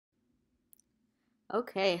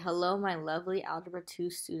Okay, hello my lovely Algebra 2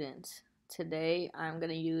 students. Today I'm going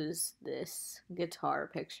to use this guitar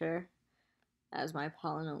picture as my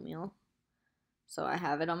polynomial. So I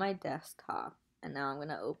have it on my desktop and now I'm going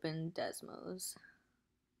to open Desmos.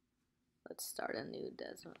 Let's start a new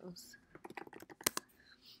Desmos.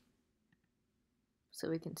 So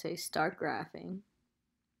we can say start graphing.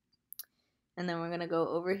 And then we're going to go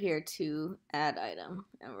over here to add item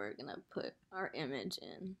and we're going to put our image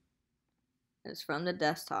in. It's from the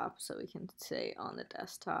desktop, so we can say on the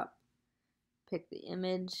desktop, pick the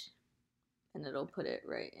image, and it'll put it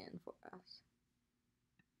right in for us.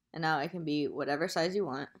 And now it can be whatever size you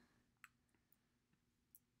want.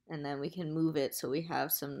 And then we can move it so we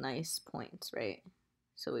have some nice points, right?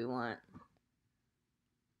 So we want,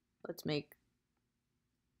 let's make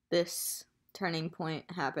this turning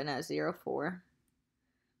point happen at 0, 4.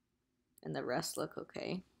 And the rest look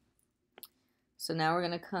okay. So now we're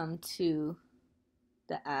going to come to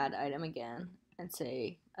the add item again and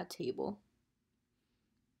say a table.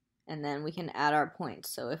 And then we can add our points.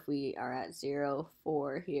 So if we are at 0,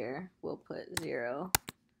 4 here, we'll put 0,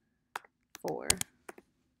 4.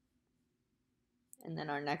 And then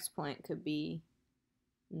our next point could be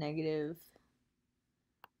negative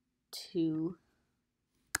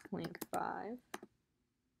 2.5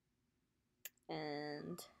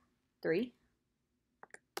 and 3.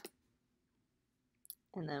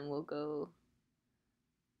 And then we'll go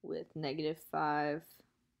with negative 5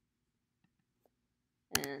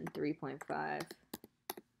 and 3.5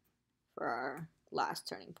 for our last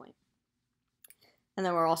turning point. And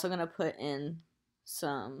then we're also going to put in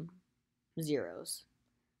some zeros.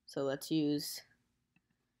 So let's use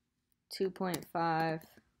 2.5,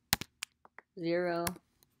 0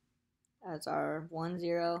 as our 1,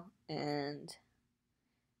 0, and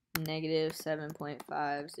negative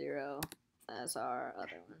 7.50 as our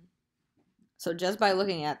other one. So just by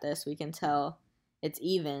looking at this, we can tell it's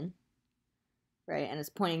even, right? And it's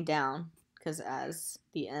pointing down because as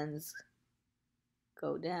the ends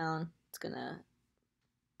go down, it's going to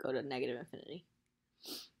go to negative infinity.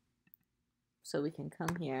 So we can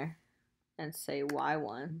come here and say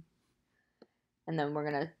y1, and then we're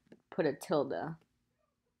going to put a tilde.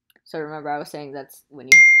 So remember I was saying that's when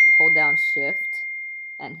you hold down shift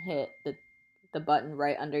and hit the button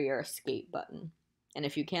right under your escape button. And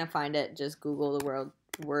if you can't find it, just Google the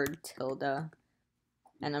word tilde,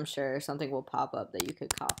 and I'm sure something will pop up that you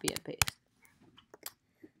could copy and paste.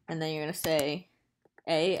 And then you're going to say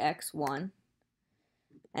AX1.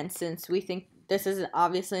 And since we think this is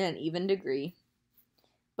obviously an even degree,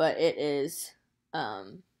 but it is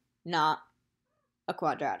not a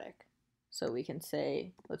quadratic. So we can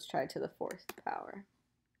say, let's try to the 4th power.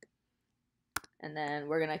 And then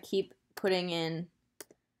we're going to keep putting in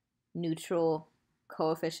neutral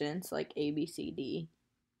coefficients like a, b, c, d,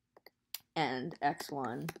 and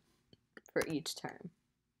x1 for each term.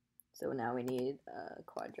 So now we need a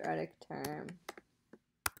quadratic term,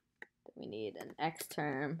 then we need an x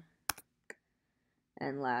term,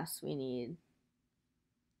 and last we need,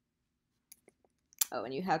 oh,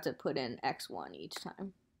 and you have to put in x1 each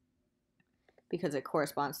time because it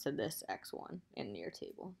corresponds to this x1 in your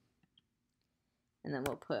table. And then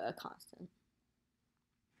we'll put a constant.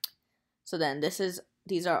 So then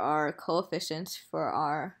these are our coefficients for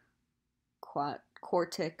our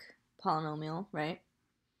quartic polynomial, right?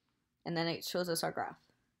 And then it shows us our graph.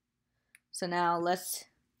 So now let's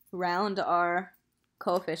round our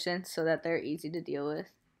coefficients so that they're easy to deal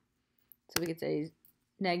with. So we could say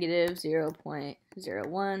negative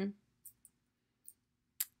 0.01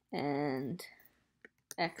 and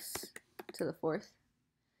x to the 4th.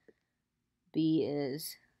 B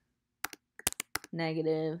is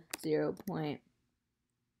negative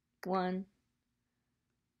 0.1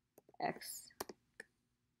 x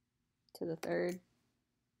to the 3rd.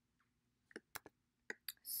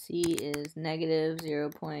 C is negative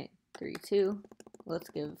 0.32. Let's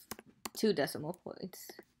give 2 decimal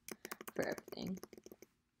points for everything.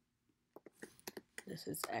 This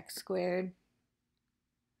is x squared.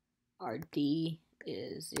 Our D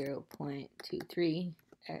is 0.23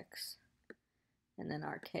 x. And then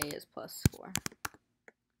our k is plus 4.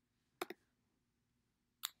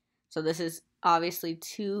 So this is obviously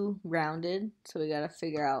too rounded, so we gotta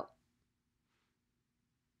figure out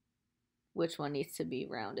which one needs to be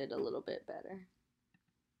rounded a little bit better.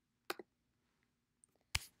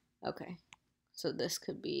 Okay, so this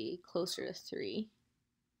could be closer to 3.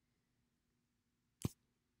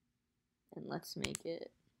 And let's make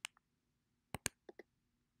it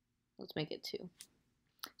 2.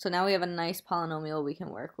 So now we have a nice polynomial we can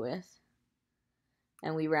work with.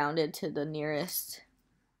 And we rounded to the nearest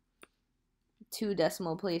 2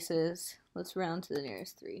 decimal places. Let's round to the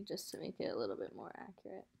nearest 3 just to make it a little bit more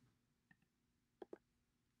accurate.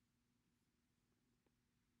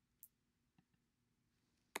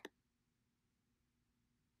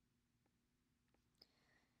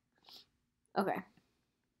 Okay,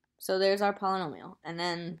 so there's our polynomial, and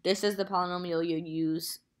then this is the polynomial you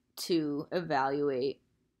use to evaluate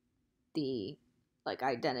the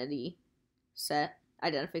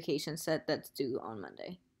identification set that's due on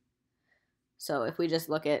Monday. So if we just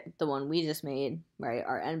look at the one we just made, right,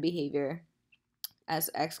 our end behavior, as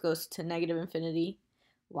x goes to negative infinity,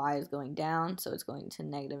 y is going down, so it's going to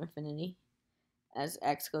negative infinity. As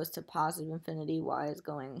x goes to positive infinity, y is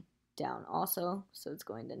going down also, so it's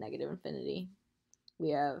going to negative infinity.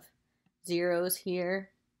 We have zeros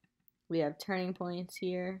here. We have turning points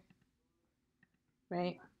here,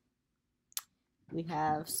 right? We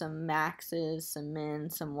have some maxes, some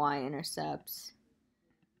mins, some y-intercepts,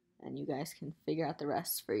 and you guys can figure out the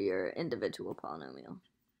rest for your individual polynomial.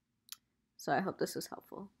 So I hope this was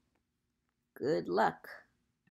helpful. Good luck.